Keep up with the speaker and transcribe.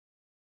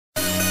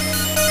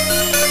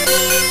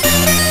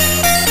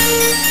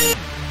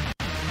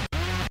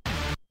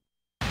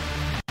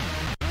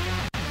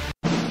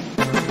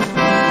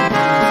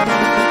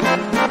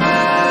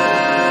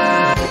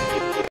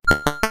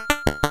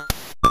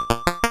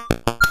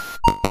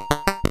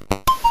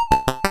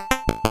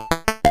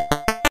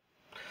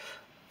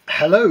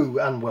Hello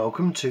and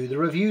welcome to the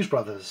Reviews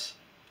Brothers.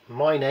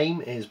 My name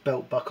is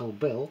Beltbuckle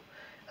Bill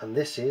and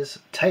this is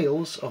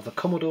Tales of the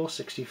Commodore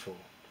 64.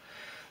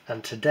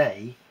 And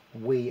today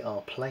we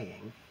are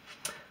playing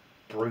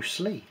Bruce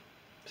Lee.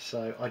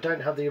 So I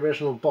don't have the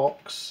original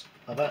box.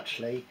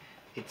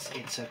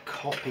 It's a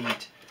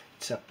copied,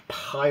 it's a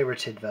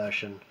pirated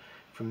version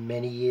from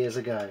many years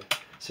ago.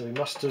 So we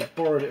must have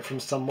borrowed it from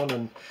someone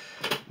and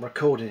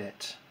recorded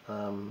it.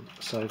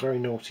 So very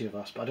naughty of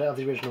us, but I don't have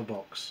the original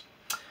box.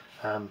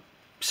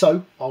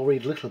 So I'll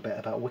read a little bit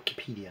about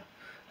Wikipedia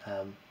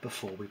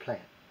before we play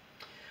it.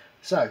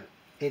 So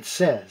it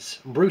says,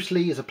 Bruce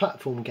Lee is a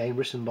platform game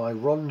written by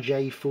Ron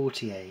J.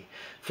 Fortier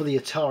for the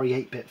Atari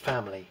 8-bit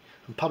family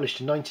and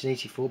published in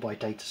 1984 by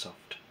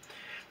Datasoft.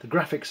 The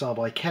graphics are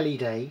by Kelly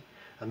Day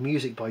and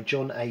music by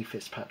John A.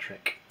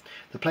 Fitzpatrick.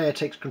 The player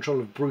takes control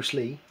of Bruce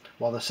Lee,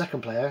 while the second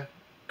player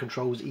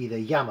controls either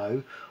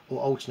Yamo or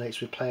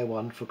alternates with player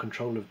 1 for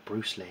control of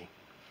Bruce Lee.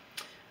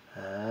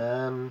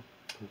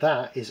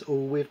 That is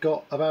all we've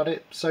got about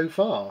it so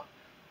far.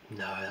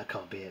 No, that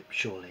can't be it,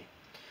 surely.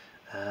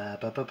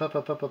 Nope,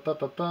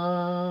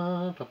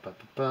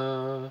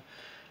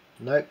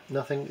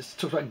 nothing. It's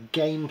talking about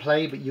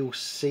gameplay, but you'll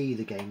see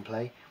the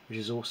gameplay, which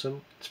is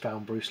awesome. It's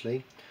found Bruce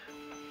Lee.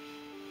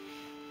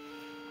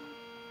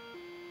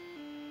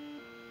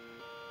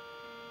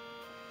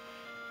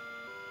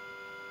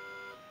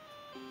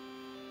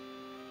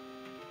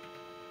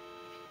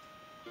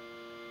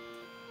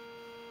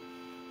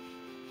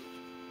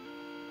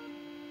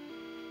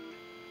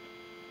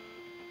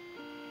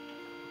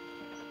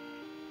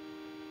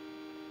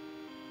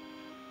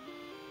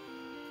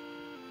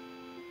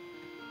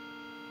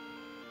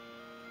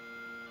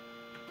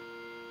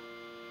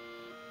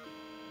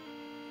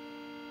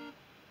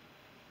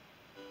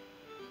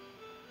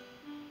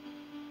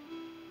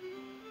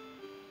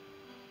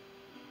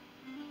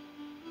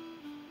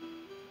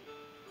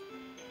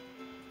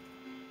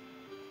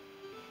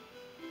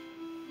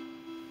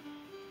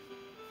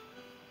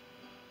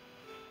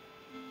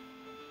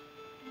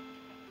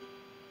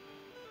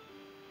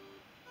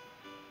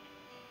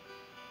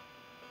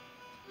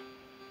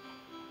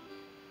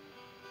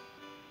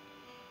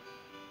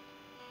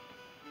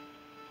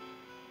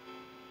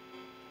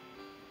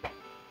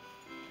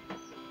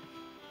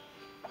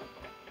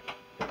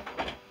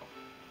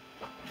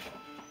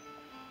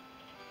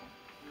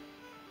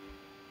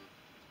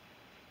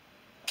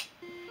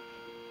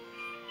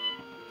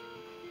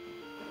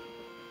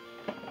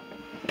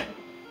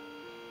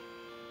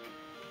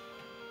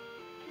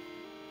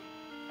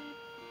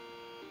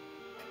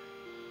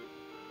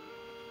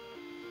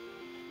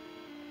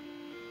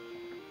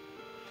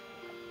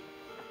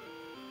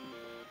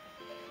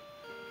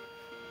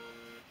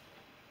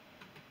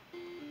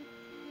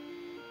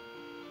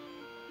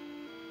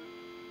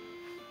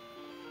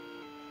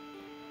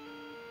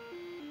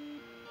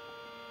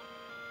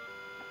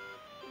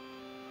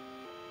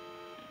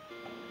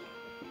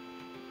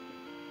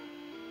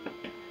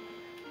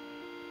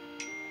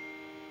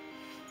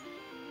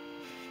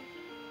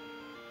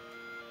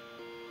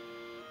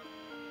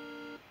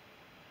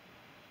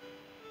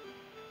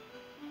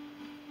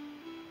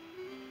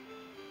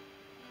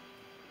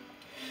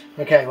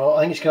 Okay, well,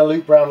 I think it's going to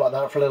loop around like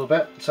that for a little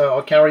bit, so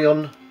I'll carry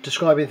on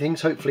describing things,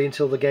 hopefully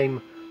until the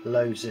game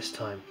loads this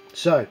time.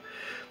 So,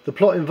 the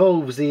plot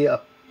involves the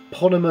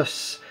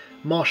eponymous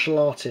martial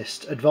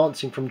artist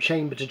advancing from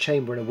chamber to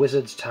chamber in a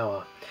wizard's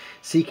tower,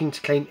 seeking to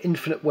claim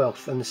infinite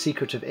wealth and the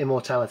secret of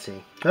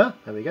immortality. Ah,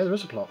 there we go, there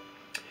is a plot.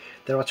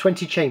 There are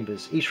 20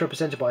 chambers, each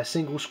represented by a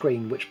single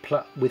screen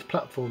with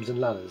platforms and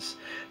ladders.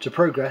 To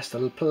progress,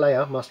 the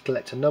player must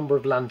collect a number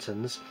of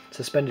lanterns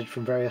suspended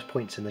from various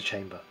points in the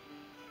chamber.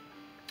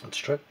 That's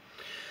true.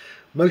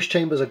 Most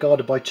chambers are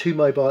guarded by two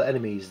mobile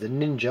enemies. The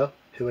ninja,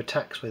 who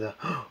attacks with a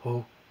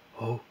don't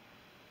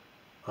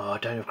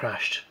have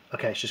crashed.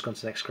 Okay, it's just gone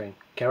to the next screen.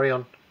 Carry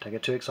on. Don't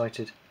get too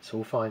excited. It's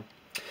all fine.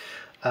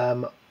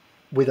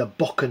 With a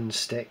bokken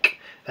stick,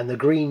 and the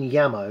green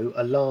Yamo,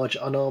 a large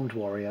unarmed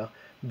warrior,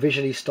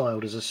 visually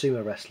styled as a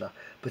sumo wrestler,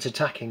 but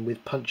attacking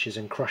with punches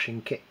and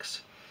crushing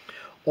kicks.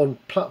 On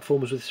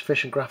platforms with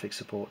sufficient graphic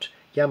support,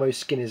 Yamo's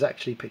skin is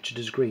actually pictured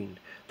as green,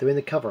 though in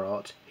the cover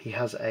art he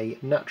has a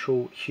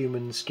natural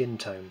human skin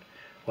tone.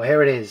 Well,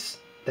 here it is.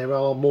 There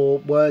are more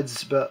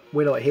words, but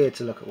we're not here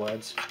to look at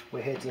words.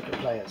 We're here to look at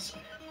players,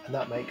 and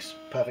that makes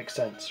perfect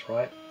sense,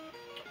 right?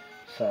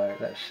 So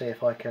let's see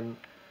if I can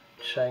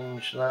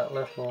change that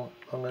little.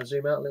 I'm going to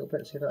zoom out a little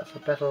bit, see if that's a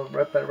better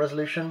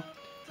resolution.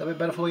 Is that a bit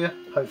better for you?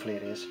 Hopefully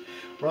it is.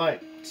 Right,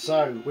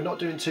 so we're not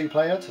doing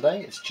two-player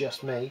today, it's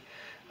just me.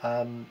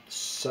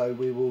 So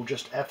we will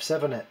just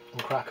F7 it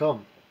and crack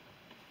on.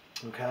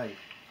 Okay,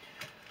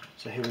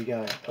 so here we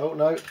go. Oh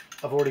no,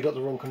 I've already got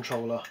the wrong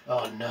controller.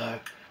 Oh no,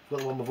 I've got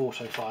the one with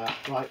auto fire.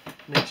 Right,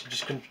 need to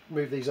just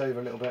move these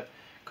over a little bit,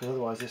 because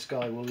otherwise this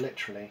guy will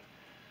literally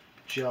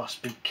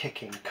just be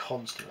kicking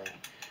constantly,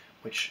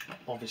 which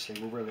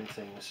obviously will ruin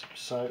things.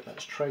 So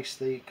let's trace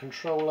the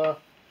controller.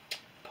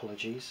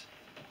 Apologies.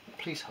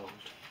 Please hold.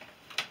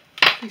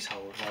 Please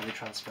hold while we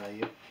transfer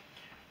you.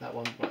 That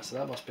one, right, so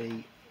that must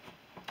be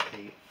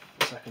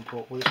the second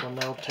port. Will this one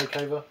now take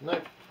over? No.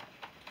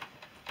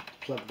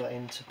 Plug that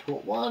into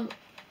port 1.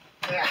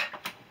 Yeah,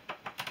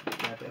 a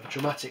bit of a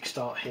dramatic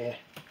start here,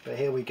 but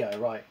here we go.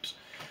 Right.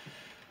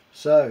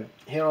 So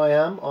here I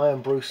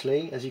am Bruce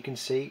Lee. As you can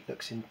see,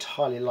 looks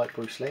entirely like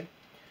Bruce Lee.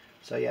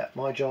 So yeah,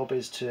 my job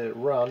is to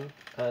run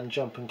and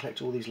jump and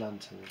collect all these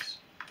lanterns.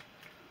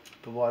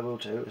 But what I will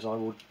do is I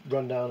will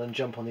run down and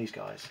jump on these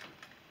guys.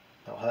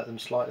 That'll hurt them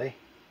slightly.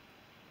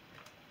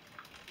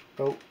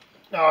 Oh,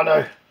 oh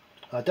no!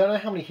 I don't know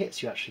how many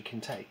hits you actually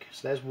can take.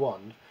 So there's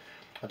one.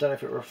 I don't know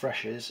if it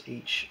refreshes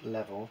each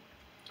level,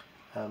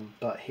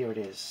 but here it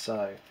is.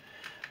 So,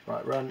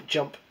 right, run,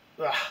 jump.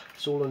 Ah,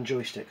 it's all on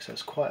joystick, so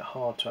it's quite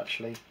hard to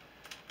actually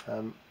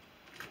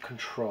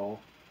control.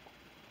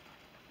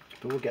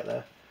 But we'll get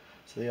there.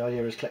 So the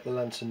idea is collect the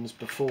lanterns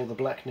before the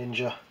black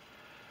ninja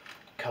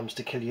comes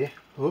to kill you.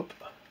 Whoop.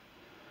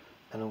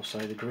 And also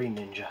the green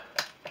ninja.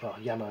 Oh,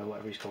 Yamo,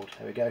 whatever he's called.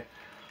 There we go.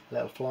 A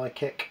little fly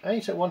kick. I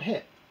only took one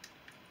hit.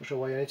 Not sure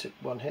why you only took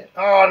one hit.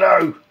 Oh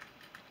no!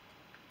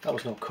 That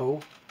was not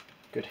cool.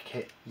 Good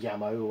hit,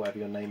 Yamo, or whatever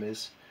your name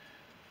is.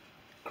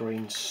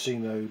 Green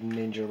sumo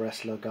ninja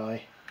wrestler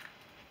guy.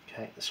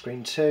 Okay,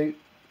 screen 2.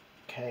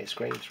 Okay,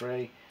 screen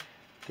 3.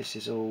 This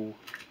is all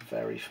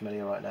very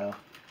familiar right now.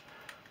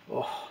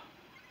 Oh,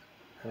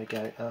 there we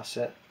go. That's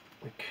it.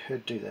 We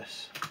could do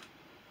this.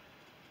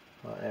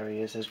 Right, there he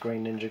is. There's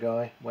green ninja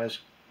guy. Where's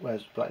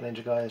black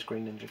ninja guy? There's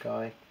green ninja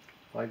guy.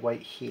 If I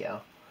wait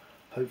here,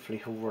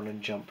 hopefully he'll run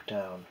and jump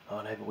down.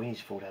 Oh no, but we need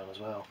to fall down as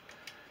well.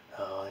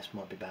 Oh, this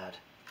might be bad.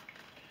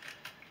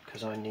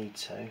 Because I need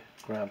to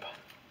grab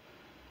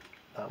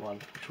that one,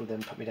 which will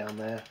then put me down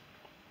there.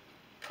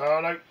 Oh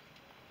no!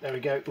 There we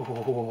go.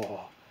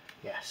 Oh,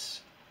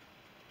 yes.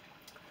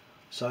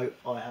 So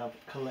I have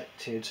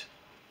collected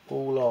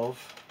all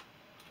of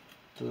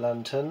the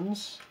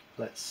lanterns.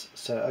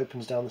 So it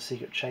opens down the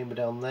secret chamber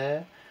down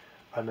there.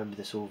 I remember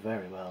this all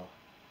very well.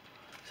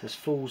 It says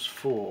Fools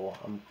 4.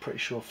 I'm pretty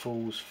sure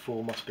Fools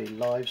 4 must be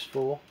Lives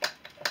 4.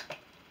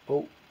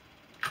 Oh,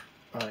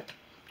 right.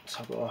 So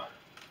I've got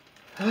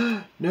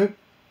to... Nope.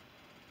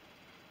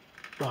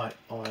 Right,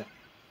 I want to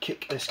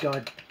kick this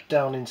guy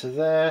down into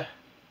there.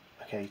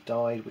 Okay, he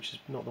died, which is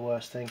not the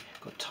worst thing.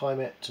 Got to time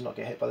it to not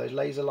get hit by those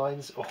laser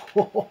lines.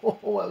 Oh,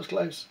 that was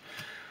close.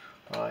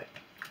 Right,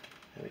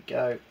 there we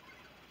go.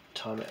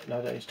 Time it. No,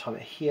 I don't need to time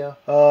it here.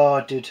 Oh,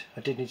 I did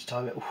need to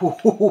time it.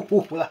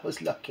 Oh, that was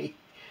lucky.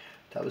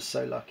 That was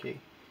so lucky.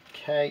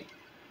 Okay,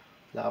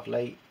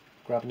 lovely.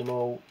 Grabbing them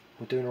all.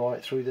 We're doing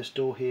alright through this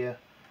door here.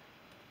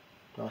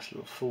 Nice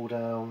little fall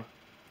down.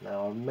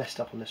 Now I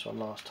messed up on this one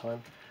last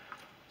time.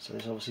 So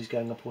this obviously is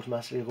going up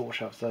automatically. I've got to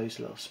watch out for those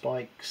little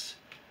spikes.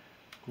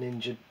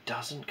 Ninja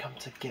doesn't come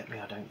to get me,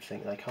 I don't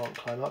think. They can't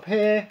climb up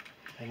here.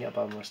 Hang up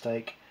by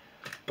mistake.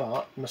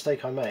 But the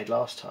mistake I made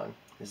last time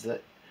is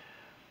that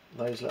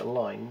those little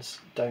lines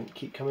don't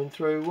keep coming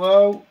through.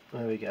 Whoa!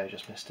 There we go,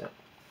 just missed it.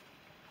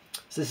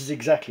 So this is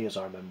exactly as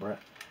I remember it.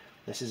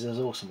 This is as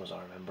awesome as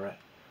I remember it.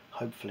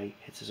 Hopefully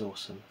it's as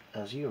awesome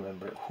as you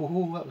remember it.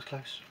 Ooh, that was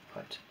close.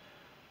 Right.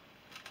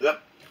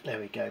 Yep. There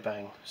we go,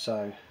 bang.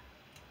 So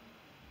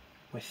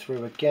we're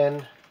through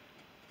again.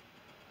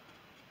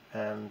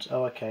 And,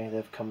 oh okay,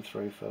 they've come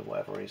through for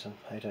whatever reason.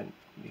 They don't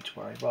need to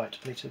worry. Right,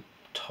 I need to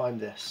time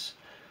this.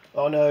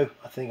 Oh no,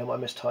 I think I might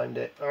have mistimed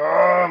it.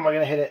 Oh, am I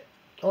going to hit it?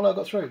 Oh no, I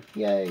got through.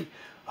 Yay.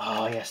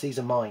 Ah, yes, these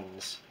are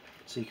mines.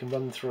 So you can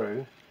run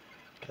through,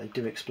 but they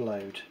do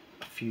explode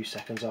a few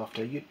seconds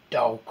after you...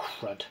 Oh,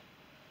 crud.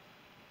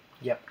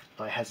 Yep,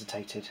 I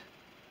hesitated.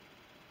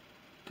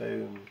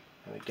 Boom.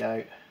 There we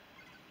go.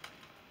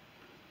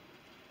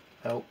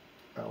 Oh,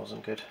 that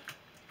wasn't good.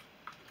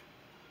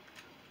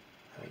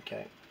 There we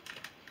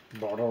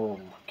go.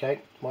 Boom.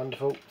 Okay,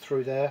 wonderful.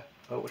 Through there.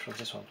 Oh, which one's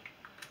this one?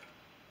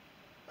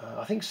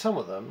 I think some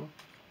of them...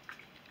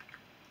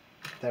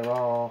 There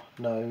are...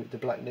 No, the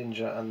black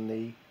ninja and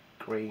the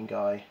green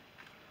guy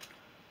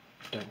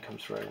don't come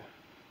through.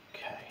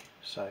 Okay,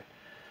 so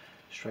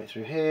straight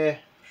through here,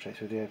 straight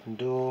through the open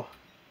door.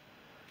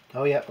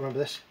 Oh yeah, remember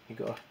this. You've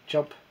got to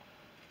jump,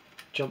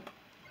 jump,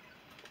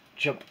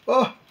 jump.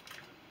 Oh!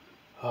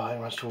 Oh, it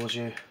runs towards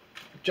you.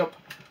 Jump,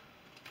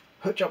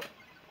 jump,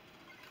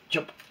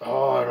 jump.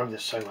 Oh, I remember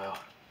this so well.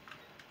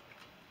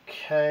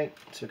 Okay,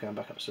 so we're going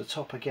back up to the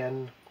top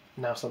again.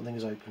 Now something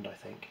has opened, I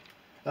think.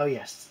 Oh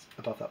yes,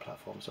 above that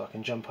platform, so I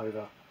can jump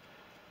over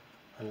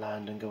and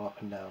land and go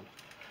up and down.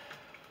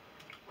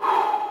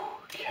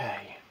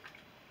 Okay.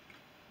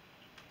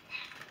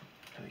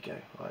 There we go.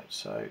 Right,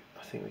 so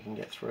I think we can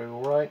get through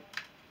alright.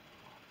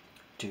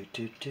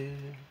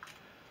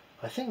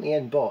 I think the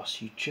end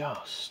boss, you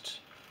just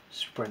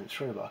sprint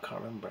through, but I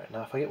can't remember it.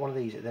 Now if I get one of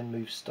these, it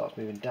then starts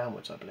moving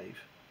downwards, I believe.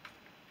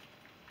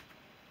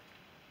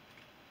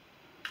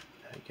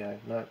 There we go.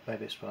 No,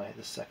 maybe it's when I hit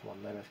the second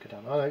one. They both go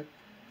down. Oh no,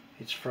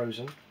 it's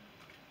frozen.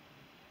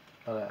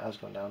 Oh no, it has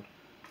gone down.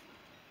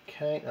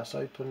 Okay, that's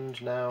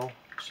opened now,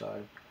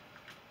 so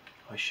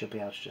I should be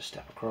able to just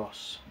step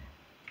across.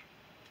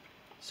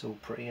 It's all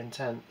pretty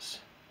intense.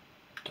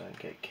 Don't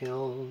get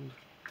killed.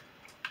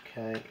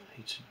 Okay,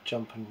 need to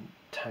jump and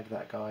tag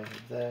that guy over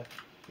there.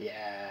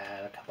 Yeah,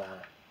 look at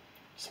that.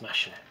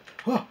 Smashing it.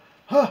 Ha!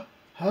 Ha!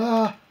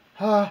 Ha!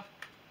 Ha!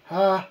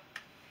 Ha!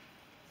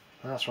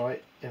 That's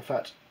right. In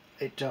fact,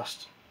 it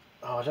just...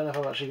 Oh, I don't know if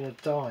I'm actually going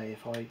to die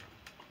if I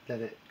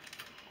let it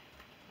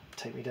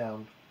take me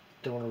down.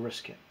 Don't want to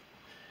risk it.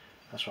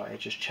 That's right, it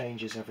just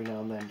changes every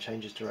now and then,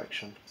 changes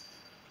direction.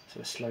 So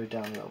it's slowed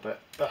down a little bit.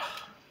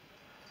 Ugh.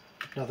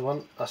 Another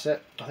one, that's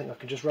it. I think I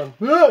can just run.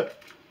 Where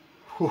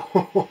do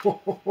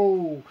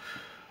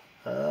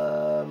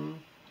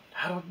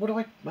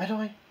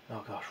I?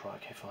 Oh gosh, right,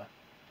 okay, fine.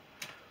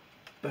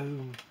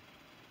 Boom.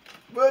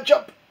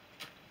 Jump!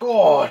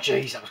 Oh,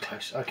 jeez, that was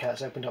close. Okay,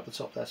 it's opened up the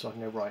top there so I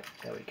can go right.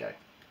 There we go.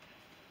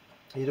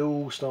 It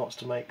all starts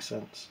to make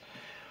sense.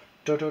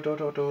 Now,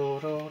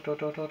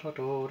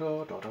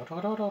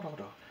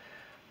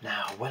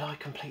 will I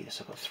complete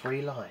this? I've got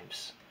 3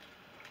 lives.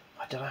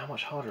 I don't know how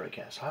much harder it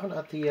gets. I haven't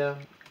had the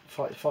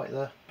fight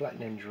the black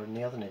ninja and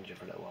the other ninja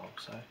for a little while,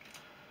 so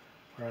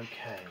we're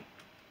okay.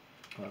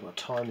 Right, I've got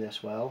to time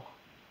this well.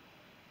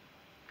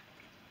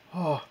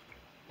 Oh,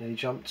 nearly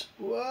jumped.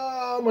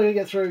 Whoa, am I going to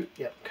get through?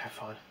 Yep, okay,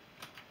 fine.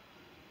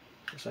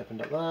 Just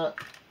opened up that.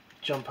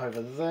 Jump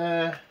over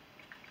there.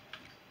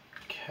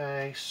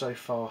 Okay, so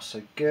far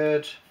so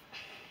good.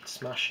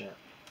 Smashing it.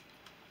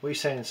 What are you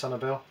saying, son of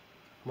Bill?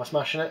 Am I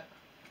smashing it?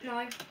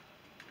 No.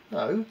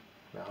 No?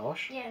 No,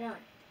 harsh. Yeah, no.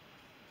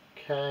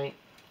 Okay,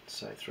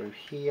 so through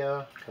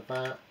here, look at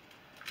that.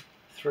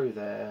 Through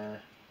there.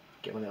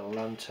 Get my little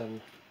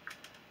lantern.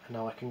 And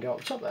now I can go up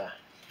the top there.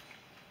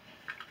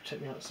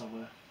 Take me out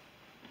somewhere.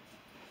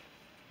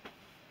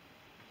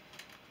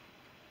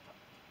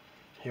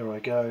 Here I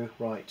go,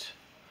 right.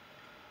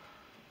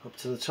 Up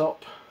to the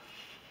top.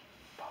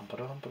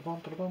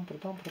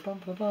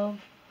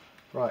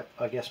 Right,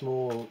 I guess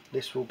more,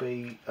 this will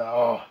be,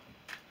 oh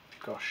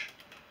gosh.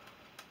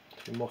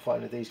 There'll be more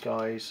fighting with these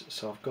guys.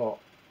 So I've got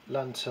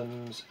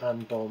lanterns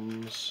and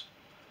bombs.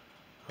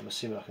 I'm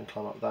assuming I can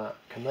climb up that.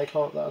 Can they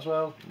climb up that as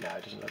well? No,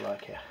 it doesn't look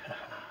like it.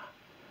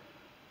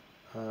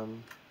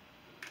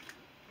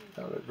 That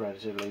looked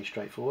relatively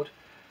straightforward.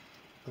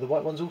 Are the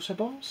white ones also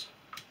bombs?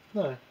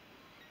 No.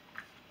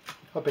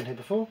 I've been here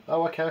before.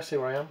 Oh, okay, I see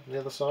where I am, on the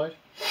other side.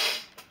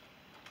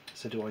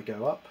 So do I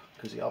go up?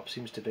 Because the up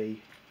seems to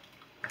be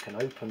like an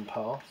open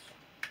path.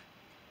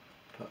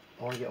 But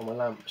I want to get all my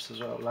lamps as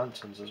well,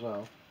 lanterns as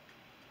well.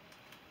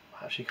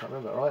 I actually can't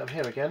remember. Right, I'm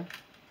here again.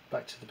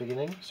 Back to the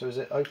beginning. So is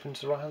it open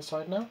to the right hand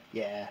side now?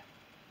 Yeah.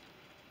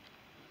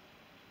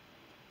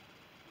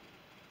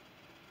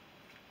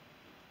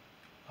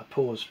 I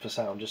paused for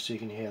sound just so you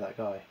can hear that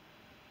guy.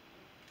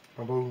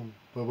 Ba-boom,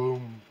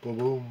 ba-boom,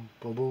 ba-boom,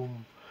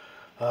 ba-boom.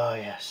 Ah,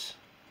 yes.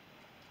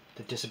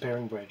 The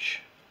disappearing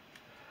bridge.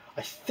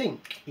 I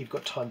think you've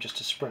got time just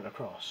to sprint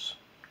across.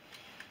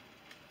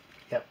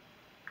 Yep.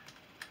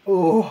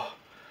 Oh!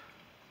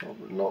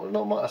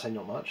 Not much. I say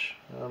not much.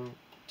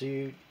 Do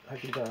you...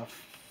 Hopefully you don't have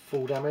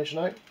full damage?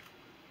 No?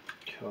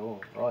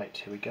 Cool. Right,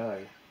 here we go.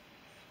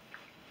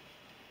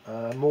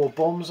 More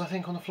bombs, I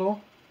think, on the floor.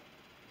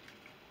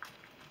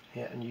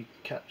 Yeah, and you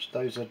catch...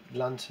 Those are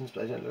lanterns,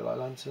 but they don't look like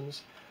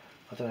lanterns.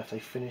 I don't know if they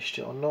finished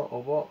it or not,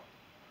 or what.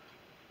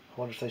 I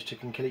wonder if those two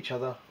can kill each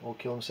other, or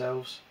kill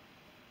themselves.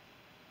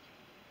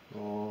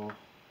 Or...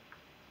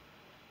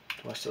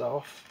 Do I set that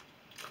off?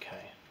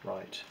 Okay,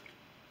 right.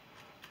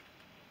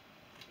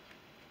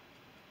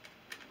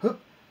 Hup.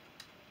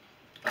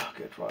 Oh,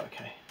 good, right,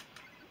 okay.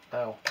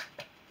 Ow.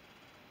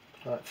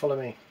 Right, follow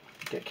me.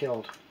 Get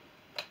killed.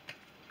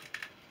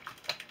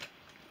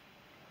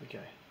 Okay.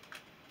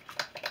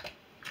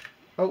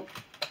 Oh!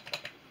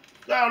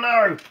 Oh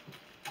no!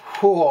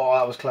 Whoa,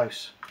 that was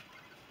close.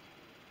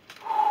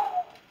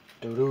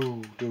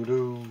 Doo-doo,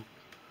 doo-doo.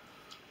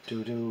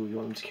 Doo-doo. You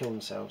want them to kill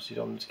themselves. You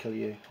don't want them to kill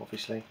you,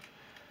 obviously.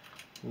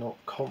 Not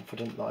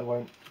confident that I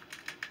won't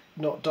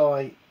not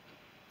die.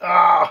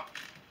 Ah!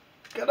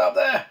 Get up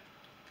there!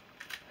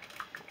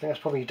 I think that's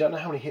probably... You don't know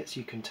how many hits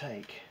you can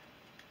take.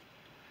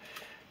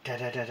 Da,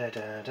 da, da, da,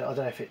 da, da. I don't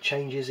know if it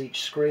changes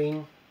each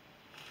screen.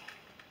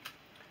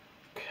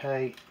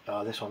 Okay.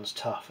 Oh, this one's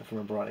tough, if I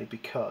remember rightly,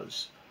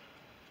 because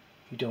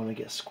you don't want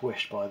to get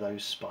squished by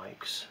those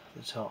spikes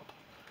at the top.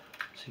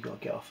 So you've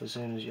got to get off as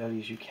early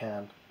as you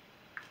can.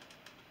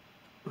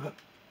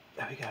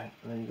 There we go. And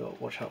then you've got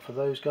to watch out for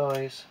those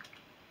guys.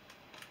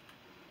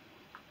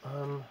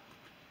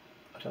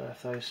 I don't know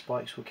if those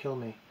spikes will kill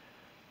me.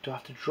 Do I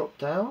have to drop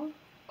down?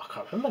 I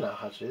can't remember now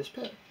how to do this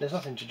bit. There's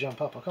nothing to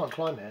jump up. I can't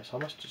climb here, so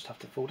I must just have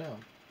to fall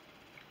down.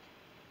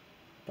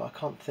 But I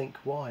can't think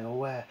why or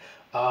where.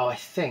 Oh, I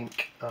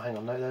think... Oh, hang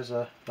on. No, there's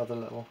another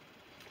little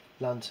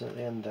lantern at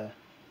the end there.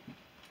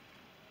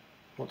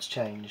 What's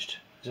changed?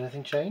 Has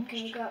anything changed? Can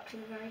you go up to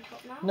the very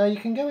top now? No, you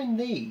can go in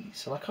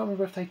these, and I can't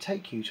remember if they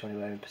take you to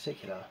anywhere in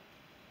particular.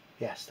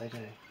 Yes, they do.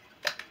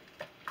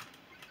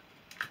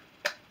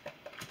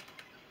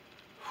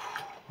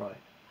 Right.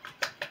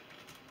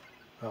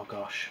 Oh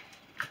gosh.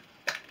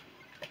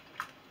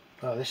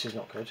 Oh, this is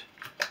not good.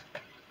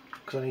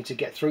 Because I need to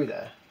get through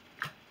there.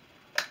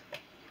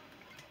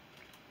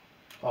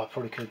 Oh, I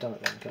probably could have done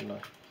it then, couldn't I?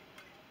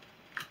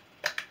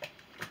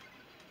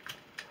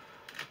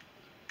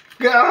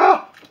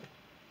 Ah!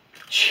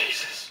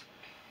 Jesus.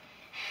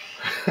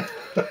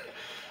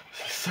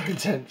 This is so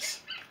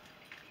intense.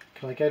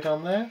 Can I go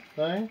down there?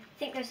 No? I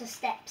think there's the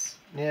steps.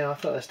 Yeah, I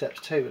thought there's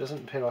steps too. It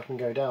doesn't appear I can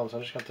go down, so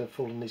I just have to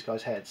fall on these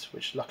guys' heads,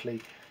 which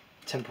luckily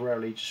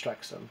temporarily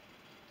distracts them.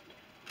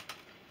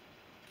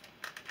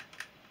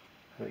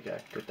 There we go.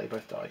 Good, they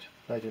both died.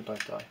 No, they didn't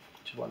both die.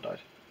 Just one died.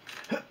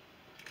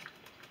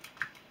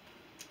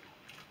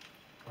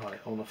 Right,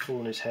 I want to fall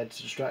on his head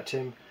to distract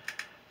him,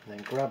 and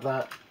then grab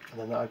that, and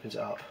then that opens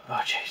it up.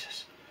 Oh,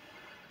 Jesus.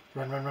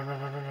 Run, run, run,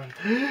 run, run, run,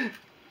 run.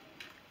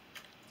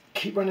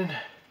 Keep running.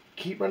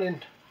 Keep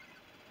running.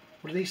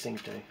 What do these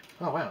things do?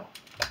 Oh, wow.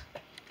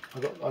 I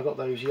got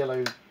those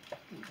yellow...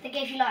 They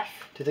gave you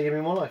life. Did they give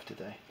me more life, did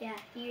they? Yeah,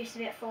 you used to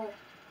be at 4.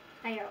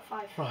 Now you're at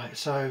 5. Right,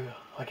 so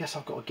I guess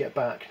I've got to get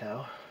back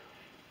now.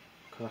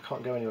 Because I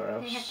can't go anywhere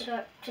else. Then you have to go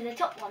up to the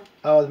top one.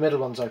 Oh, the middle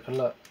one's open,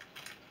 look.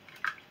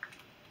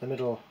 The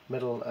middle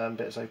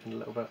bit is open a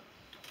little bit.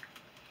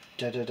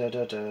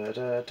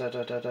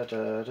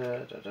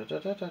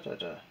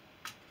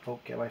 Oh,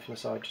 get away from the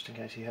side just in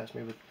case he hurts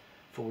me with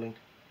falling.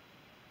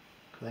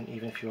 I think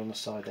even if you're on the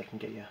side they can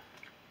get you.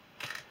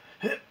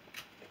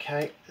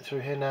 Okay, through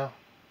here now.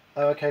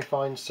 Oh, okay,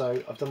 fine.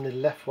 So I've done the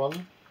left one.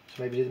 So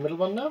maybe do the middle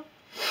one now.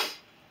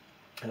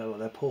 Oh,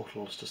 they're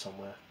portals to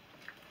somewhere.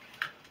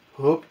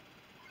 Whoop.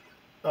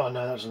 Oh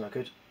no, that doesn't look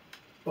good.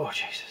 Oh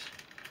Jesus.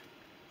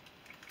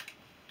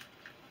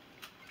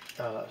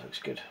 Oh, that looks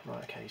good.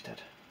 Right, okay, he's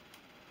dead.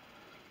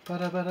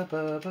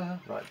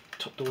 Right,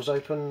 top door's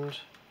opened.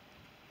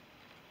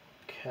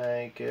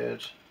 Okay,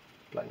 good.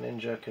 Black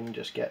Ninja can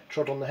just get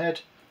trod on the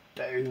head.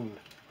 Boom.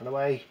 Run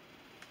away.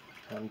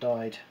 And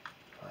died.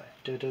 Right.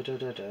 Dead.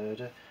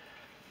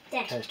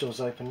 Okay, this door's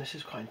open. This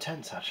is quite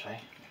intense, actually.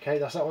 Okay,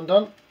 that's that one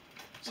done.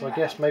 So I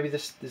guess maybe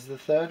this is the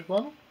third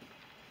one.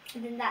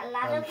 And then that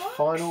ladder And one.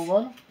 final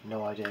one.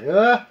 No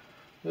idea.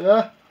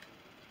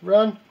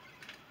 Run.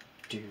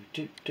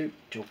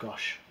 Oh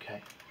gosh.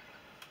 Okay.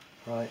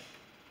 Right.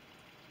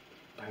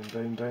 Boom,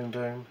 boom, boom,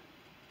 boom.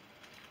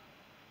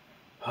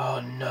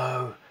 Oh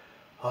no.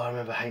 Oh, I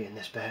remember hating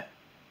this bit.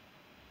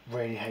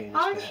 Really hating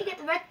this How bit. did you get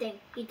the red thing?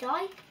 You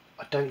die?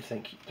 I don't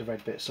think the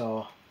red bits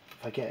are,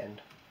 if I get in.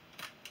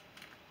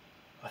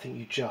 I think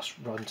you just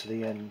run to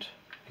the end.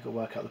 You've got to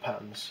work out the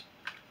patterns.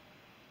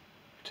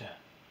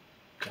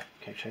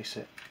 Okay, chase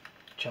it.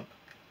 Jump,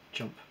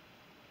 jump,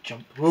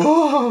 jump.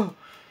 Whoa!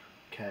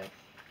 Okay,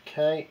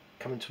 okay,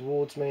 coming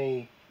towards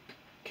me.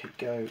 Okay,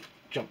 go,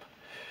 jump,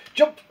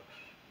 jump,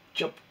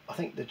 jump. I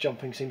think the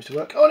jumping seems to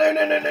work. Oh no,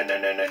 no, no, no, no,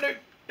 no, no, no.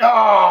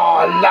 Oh,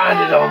 I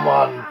landed on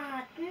one.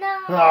 No.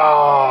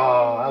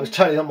 Oh, that was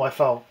totally not my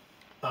fault.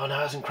 Oh no,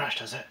 it hasn't crashed,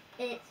 has it?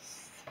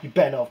 It's... You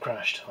better not have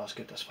crashed. Oh, that's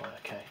good, that's fine,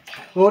 okay.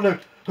 Oh no!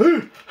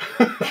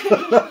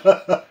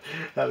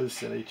 That was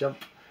silly.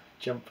 Jump,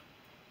 jump,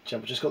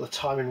 jump. Just got the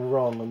timing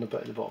wrong on the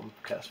bit at the bottom.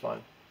 Okay, that's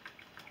fine.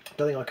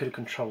 Don't think I could have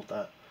controlled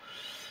that.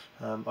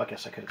 I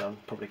guess I could have done.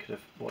 Probably could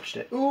have watched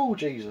it. Oh,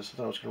 Jesus. I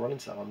thought I was going to run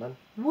into that one then.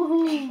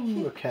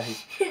 Woohoo! Okay.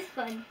 It's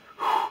fun.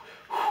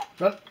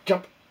 Run,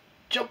 jump,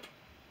 jump,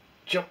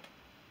 jump,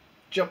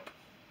 jump.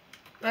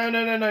 No,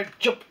 no, no, no,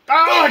 jump.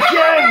 Oh,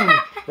 again!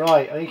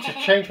 Right, I need to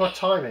change my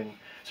timing.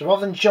 So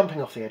rather than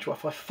jumping off the edge, what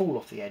if I fall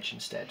off the edge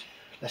instead?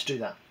 Let's do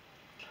that.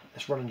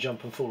 Let's run and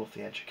jump and fall off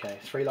the edge. Okay,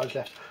 3 lives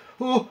left.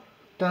 Oh,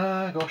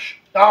 gosh.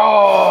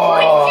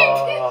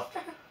 Oh!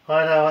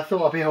 I know, I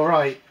thought I'd be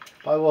alright.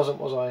 But I wasn't,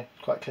 was I?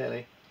 Quite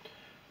clearly.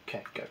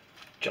 Okay, go.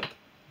 Jump.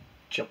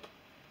 Jump.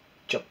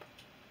 Jump.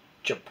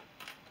 Jump.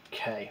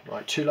 Okay,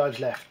 right, 2 lives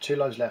left. 2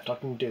 lives left. I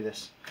can do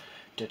this.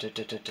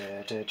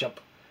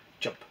 Jump.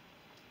 Jump.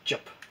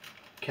 Jump.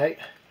 Okay.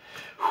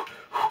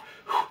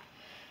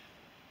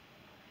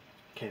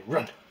 Okay,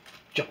 run.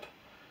 Jump.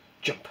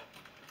 Jump.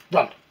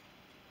 Run.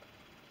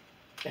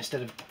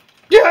 Instead of...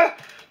 Yeah!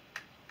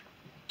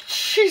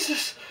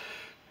 Jesus!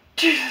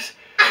 Jesus!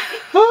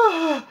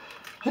 Ah,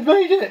 I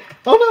made it!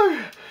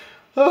 Oh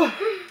no!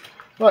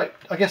 Right,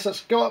 I guess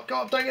let's go up,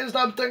 don't get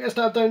stabbed, don't get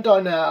stabbed, don't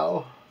die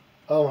now.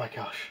 Oh my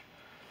gosh.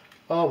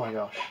 Oh my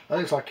gosh. That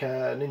looks like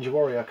a Ninja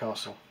Warrior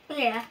castle.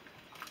 Yeah.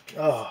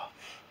 Oh,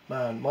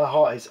 man, my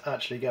heart is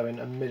actually going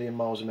a million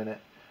miles a minute.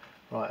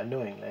 Right,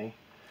 annoyingly,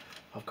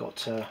 I've got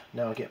to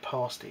now get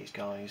past these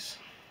guys.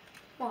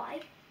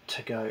 Why?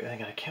 To go, they're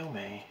going to kill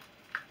me.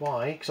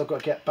 Why? Because I've got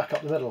to get back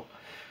up the middle.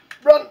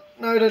 Run!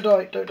 No, don't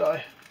die, don't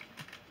die.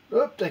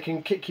 Oop, they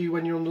can kick you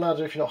when you're on the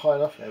ladder if you're not high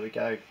enough. There we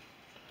go.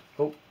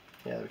 Oh,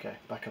 yeah, there we go.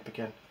 Back up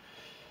again.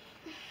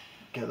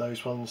 Get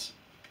those ones.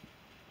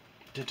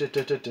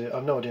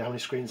 I've no idea how many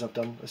screens I've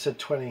done. I said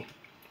 20.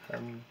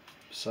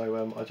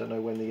 So I don't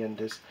know when the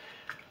end is.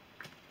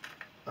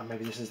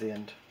 Maybe this is the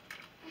end.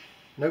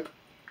 Nope.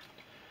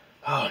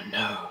 Oh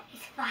no.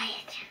 It's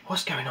fired.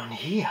 What's going on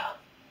here?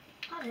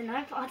 I don't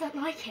know, but I don't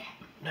like it.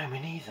 No, me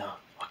neither.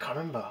 I can't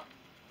remember.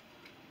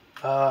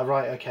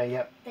 Right, okay,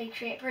 yep. They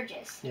create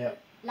bridges.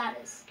 Yep.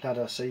 Ladders.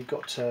 Ladder, so you've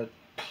got to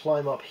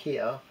climb up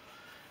here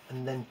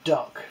and then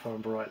duck, if I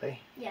remember rightly.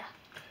 Yeah.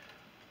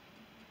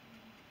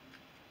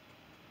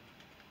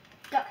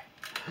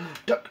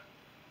 Duck.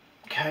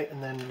 Okay,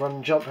 and then run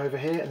and jump over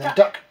here, and then Duck.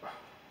 duck.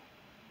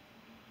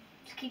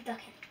 Just keep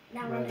ducking.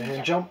 Now Run run over here and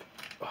and jump.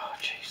 Oh,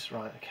 jeez.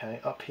 Right, okay.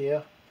 Up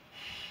here.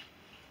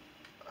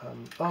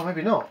 Oh,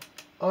 maybe not.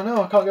 Oh,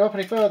 no, I can't go up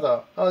any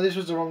further. Oh, this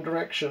was the wrong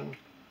direction.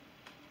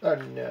 Oh,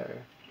 no.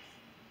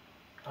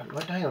 Oh,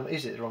 hang on,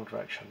 is it the wrong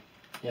direction?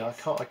 Yeah,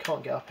 Yes. I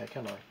can't get up here,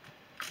 can I?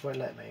 It won't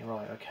let me.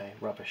 Right, okay.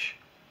 Rubbish.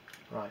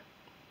 Right.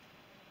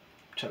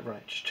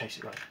 Right, just chase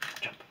it. Right.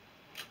 Jump.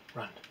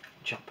 Run.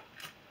 Jump.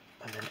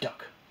 And then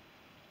duck.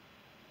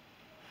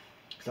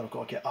 Then I've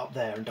got to get up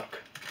there and duck.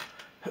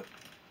 No,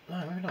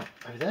 maybe not.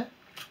 Over there?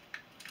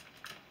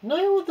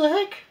 No, what the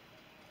heck?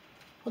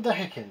 What the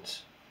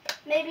heckins?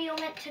 Maybe you're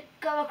meant to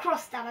go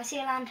across that. I see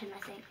a lantern, I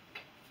think.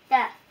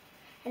 There.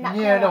 In that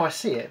Yeah, corner. no, I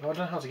see it, but I don't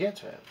know how to get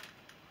to it.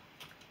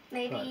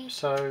 Maybe Right,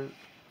 so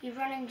you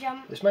run and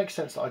jump. this makes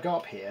sense that I go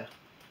up here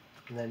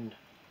and then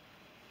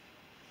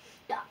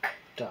Duck.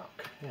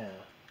 duck. Yeah.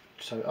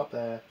 So up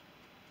there,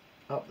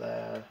 Duck.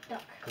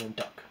 and then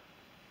duck.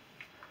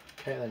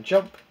 Okay, and then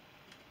jump,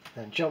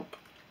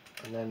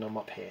 and then I'm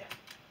up here.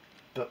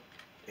 But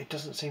it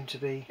doesn't seem to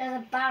be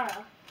There's a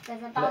barrow.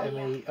 There's a barrow.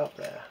 letting me up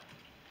there.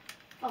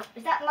 Oh,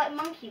 is that like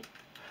monkey?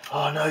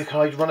 Oh no, can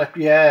I run up?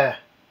 Yeah.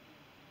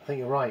 I think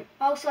you're right.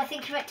 Oh, so I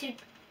think you meant to.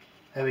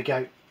 There we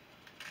go.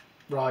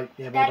 Right,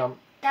 yeah, well done.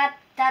 Dad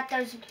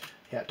does.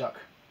 Yeah, duck.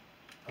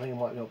 I think I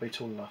might not be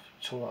tall enough.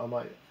 I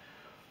might.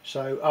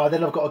 So,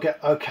 then I've got to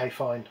get. Okay,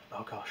 fine.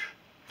 Oh gosh.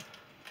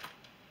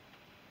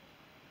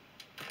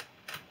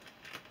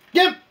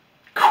 Yep.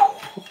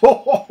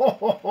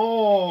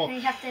 And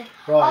you have to.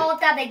 Right. Oh,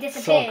 Dad, they So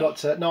disappear. I've got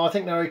to. No, I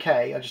think they're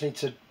okay. I just need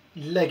to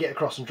leg it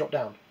across and drop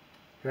down.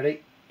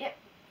 Ready? Yep.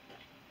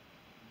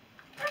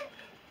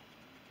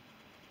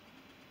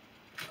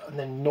 And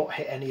then not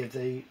hit any of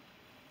the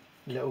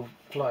little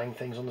flying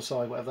things on the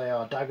side, whatever they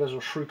are, daggers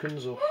or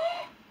shurikens or.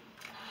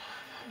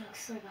 It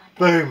looks so bad.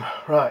 Boom.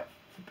 Right.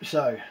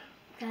 So.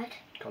 Good.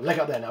 Got leg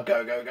up there now.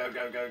 Go, go, go,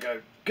 go, go, go.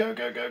 Go,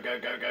 go, go, go,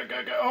 go, go,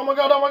 go, go. Oh my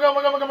god, oh my god, oh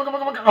my god, oh my god, oh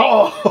my god,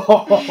 oh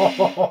my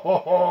god.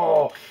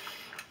 Oh!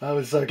 That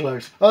was so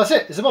close. Oh, that's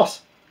it. It's a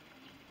boss.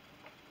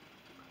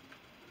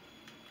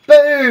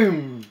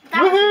 Boom!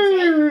 That was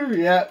Woohoo!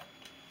 Yeah.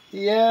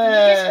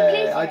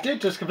 Yeah. I complete it?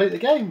 did just complete the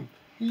game.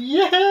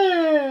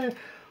 Yeah!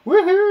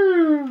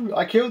 Woohoo!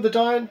 I killed the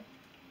giant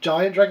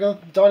dragon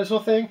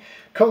dinosaur thing.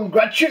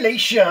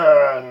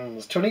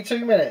 Congratulations!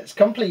 22 minutes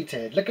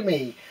completed. Look at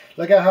me.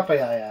 Look how happy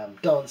I am.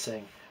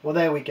 Dancing. Well,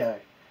 there we go.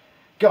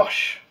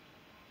 Gosh.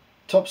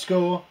 Top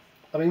score.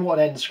 I mean, what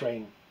an end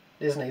screen,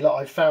 isn't he? Look,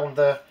 I found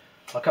the...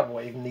 I can't remember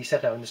what even he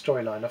said now in the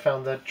storyline. I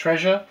found the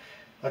treasure.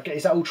 Okay,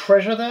 is that all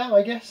treasure there,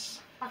 I guess?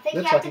 I think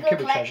Looks you have like to it go could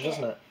be collect treasure, it.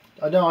 doesn't it?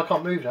 I know I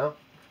can't move now.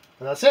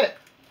 And that's it.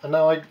 And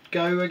now I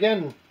go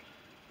again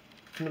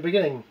from the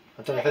beginning.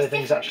 I don't know if It's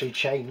anything's different. actually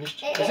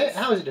changed. It Is it? is.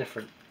 How is it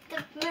different?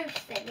 The move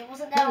thing. It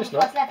wasn't No, there on it's the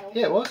not. first level.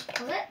 Yeah, it was.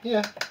 Was it?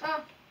 Yeah.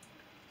 Oh.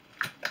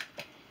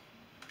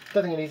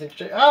 Don't think anything's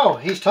changed. Oh,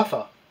 he's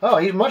tougher. Oh,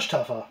 he's much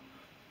tougher.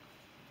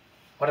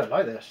 I don't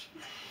like this.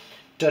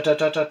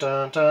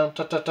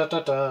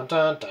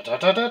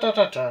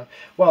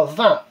 Well,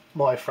 that,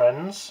 my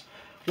friends,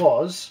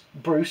 was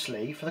Bruce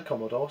Lee for the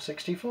Commodore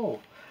 64.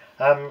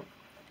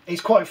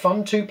 It's quite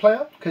fun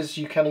two-player because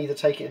you can either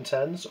take it in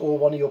turns or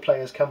one of your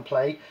players can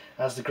play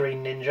as the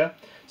Green Ninja.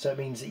 So it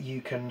means that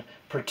you can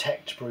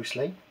protect Bruce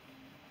Lee,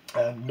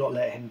 not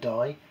let him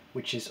die,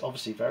 which is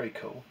obviously very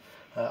cool.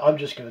 I'm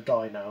just going to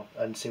die now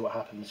and see what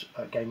happens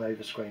at Game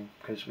Over screen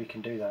because we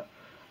can do that.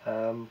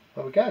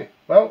 There we go.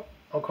 Well,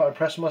 I'm quite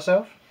impressed with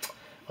myself.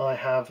 I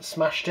have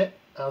smashed it,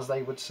 as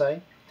they would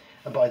say.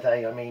 And by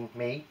they, I mean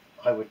me.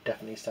 I would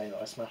definitely say that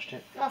I smashed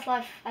it. Last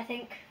life, I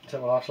think. Is that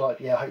my last life?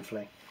 Yeah,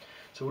 hopefully.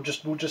 So we'll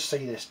just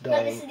see this No,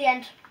 dying. this is the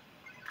end.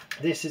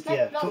 This is No,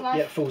 yeah, last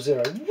life. full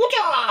zero.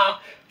 Wooja!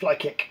 Fly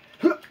kick.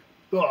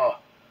 Ah.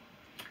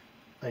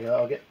 There you go.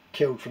 I'll get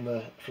killed from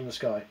the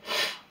sky.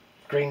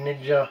 Green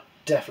Ninja,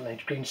 definitely.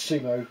 Green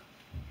Sumo,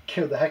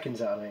 killed the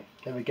heckins out of me.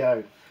 There we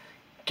go.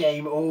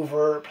 Game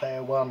over.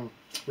 Player one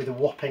with a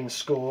whopping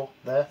score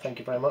there. Thank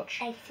you very much.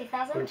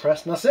 80,000. Very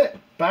impressed. And that's it.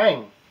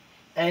 Bang.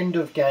 End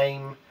of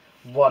game.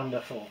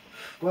 Wonderful.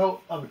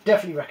 Well, I would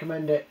definitely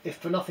recommend it, if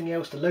for nothing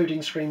else, the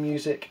loading screen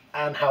music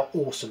and how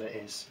awesome it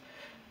is.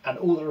 And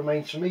all that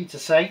remains for me to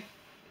say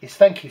is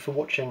thank you for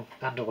watching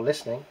and or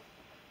listening,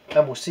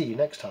 and we'll see you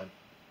next time.